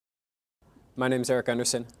My name is Eric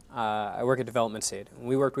Gunderson. I work at Development Seed.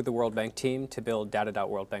 We worked with the World Bank team to build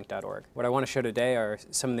data.worldbank.org. What I want to show today are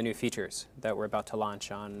some of the new features that we're about to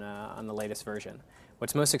launch on the latest version.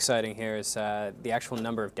 What's most exciting here is the actual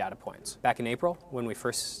number of data points. Back in April, when we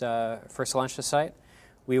first launched the site,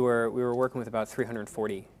 we were working with about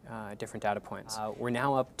 340 different data points. We're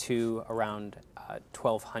now up to around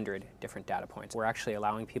 1,200 different data points. We're actually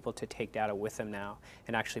allowing people to take data with them now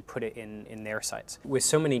and actually put it in their sites. With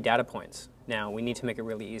so many data points now, we need to make it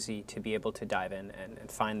really easy to be able to dive in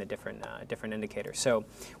and find the different indicators. So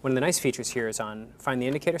one of the nice features here is on Find the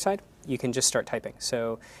Indicator side, you can just start typing.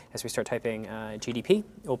 So as we start typing GDP,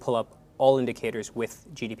 it will pull up all indicators with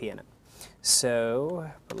GDP in it.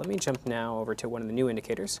 So, but let me jump now over to one of the new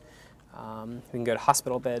indicators. We can go to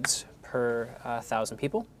hospital beds per 1,000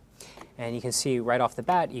 people. And you can see right off the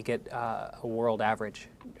bat, you get a world average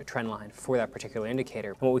trend line for that particular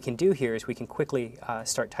indicator. And what we can do here is we can quickly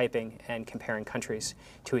start typing and comparing countries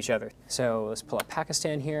to each other. So let's pull up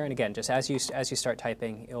Pakistan here. And again, just as you start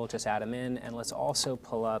typing, it will just add them in. And let's also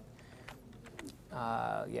pull up,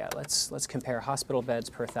 let's compare hospital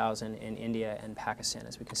beds per 1,000 in India and Pakistan.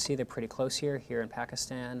 As we can see, they're pretty close here. Here in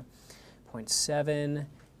Pakistan, 0.7.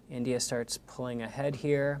 India starts pulling ahead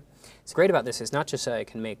here. What's great about this is not just I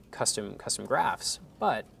can make custom graphs,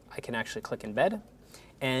 but I can actually click embed,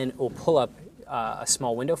 and it will pull up a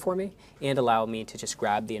small window for me and allow me to just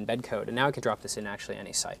grab the embed code. And now I can drop this in actually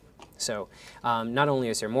any site. So not only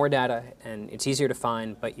is there more data and it's easier to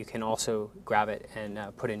find, but you can also grab it and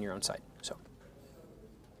put it in your own site. So.